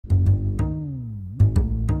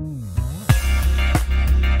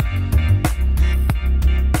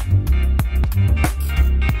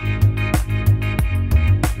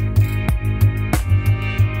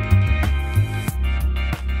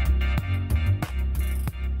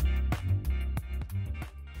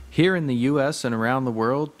Here in the US and around the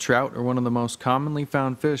world, trout are one of the most commonly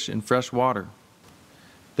found fish in fresh water.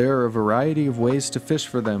 There are a variety of ways to fish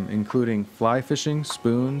for them, including fly fishing,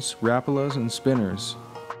 spoons, rapalas, and spinners.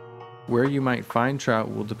 Where you might find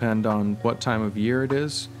trout will depend on what time of year it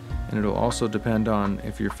is, and it'll also depend on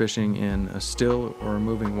if you're fishing in a still or a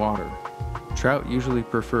moving water. Trout usually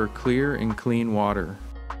prefer clear and clean water.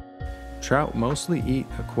 Trout mostly eat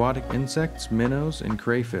aquatic insects, minnows, and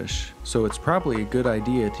crayfish, so it's probably a good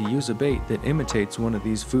idea to use a bait that imitates one of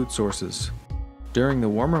these food sources. During the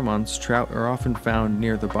warmer months, trout are often found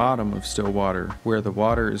near the bottom of still water, where the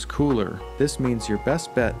water is cooler. This means your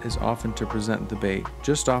best bet is often to present the bait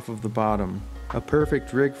just off of the bottom. A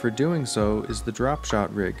perfect rig for doing so is the drop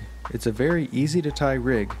shot rig. It's a very easy to tie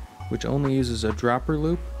rig, which only uses a dropper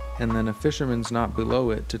loop and then a fisherman's knot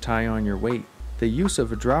below it to tie on your weight. The use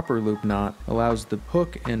of a dropper loop knot allows the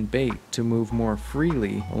hook and bait to move more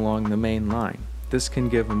freely along the main line. This can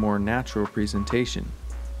give a more natural presentation.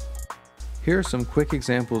 Here are some quick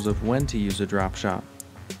examples of when to use a drop shot.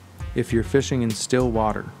 If you're fishing in still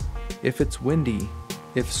water, if it's windy,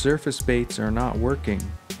 if surface baits are not working,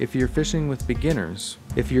 if you're fishing with beginners,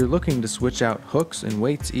 if you're looking to switch out hooks and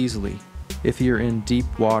weights easily, if you're in deep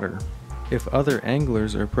water, if other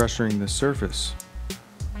anglers are pressuring the surface.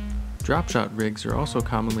 Drop shot rigs are also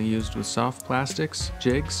commonly used with soft plastics,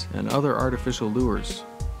 jigs, and other artificial lures.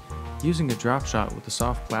 Using a drop shot with a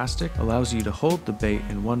soft plastic allows you to hold the bait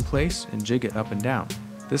in one place and jig it up and down.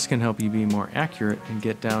 This can help you be more accurate and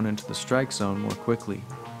get down into the strike zone more quickly.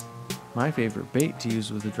 My favorite bait to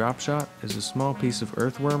use with a drop shot is a small piece of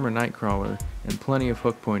earthworm or nightcrawler and plenty of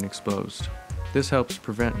hook point exposed. This helps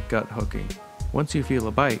prevent gut hooking. Once you feel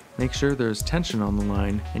a bite, make sure there is tension on the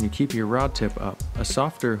line and you keep your rod tip up. A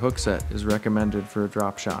softer hook set is recommended for a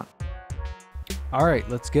drop shot. Alright,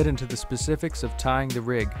 let's get into the specifics of tying the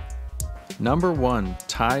rig. Number 1.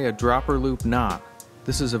 Tie a dropper loop knot.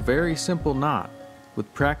 This is a very simple knot.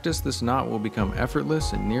 With practice, this knot will become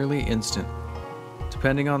effortless and nearly instant.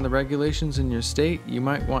 Depending on the regulations in your state, you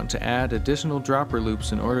might want to add additional dropper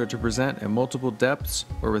loops in order to present at multiple depths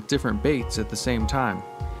or with different baits at the same time.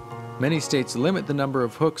 Many states limit the number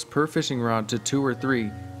of hooks per fishing rod to 2 or 3,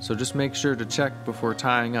 so just make sure to check before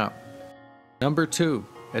tying up. Number 2.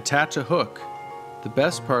 Attach a hook. The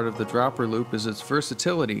best part of the dropper loop is its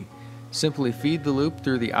versatility. Simply feed the loop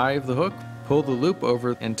through the eye of the hook, pull the loop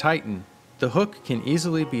over, and tighten. The hook can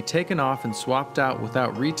easily be taken off and swapped out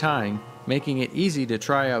without retying, making it easy to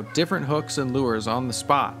try out different hooks and lures on the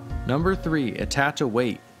spot. Number 3. Attach a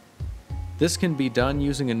weight. This can be done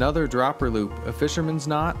using another dropper loop, a fisherman's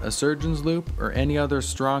knot, a surgeon's loop, or any other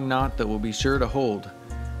strong knot that will be sure to hold.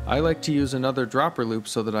 I like to use another dropper loop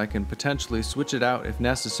so that I can potentially switch it out if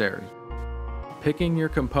necessary. Picking your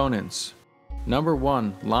components. Number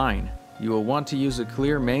 1. Line. You will want to use a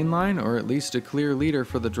clear main line or at least a clear leader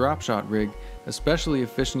for the drop shot rig, especially if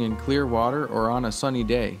fishing in clear water or on a sunny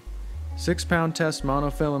day. 6-pound test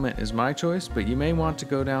monofilament is my choice, but you may want to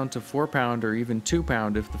go down to 4-pound or even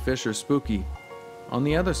 2-pound if the fish are spooky. On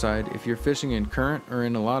the other side, if you're fishing in current or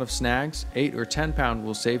in a lot of snags, 8 or 10-pound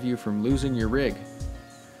will save you from losing your rig.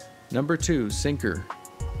 Number 2. Sinker.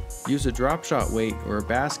 Use a drop shot weight or a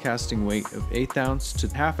bass casting weight of 1/8 ounce to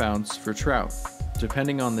 1/2 ounce for trout,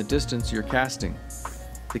 depending on the distance you're casting.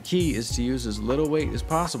 The key is to use as little weight as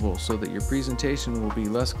possible so that your presentation will be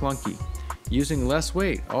less clunky. Using less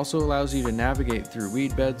weight also allows you to navigate through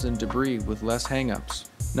weed beds and debris with less hang-ups.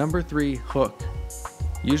 Number 3. Hook.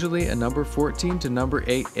 Usually a number 14 to number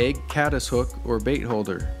 8 egg caddis hook or bait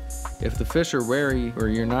holder. If the fish are wary or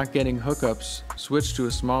you're not getting hookups, switch to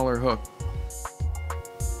a smaller hook.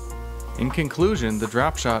 In conclusion, the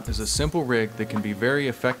drop shot is a simple rig that can be very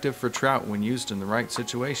effective for trout when used in the right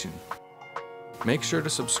situation. Make sure to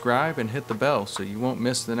subscribe and hit the bell so you won't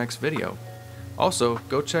miss the next video. Also,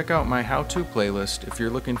 go check out my how-to playlist if you're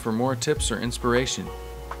looking for more tips or inspiration.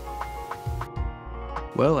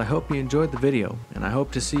 Well, I hope you enjoyed the video, and I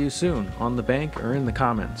hope to see you soon on the bank or in the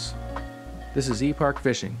comments. This is ePark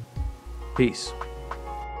Fishing. Peace.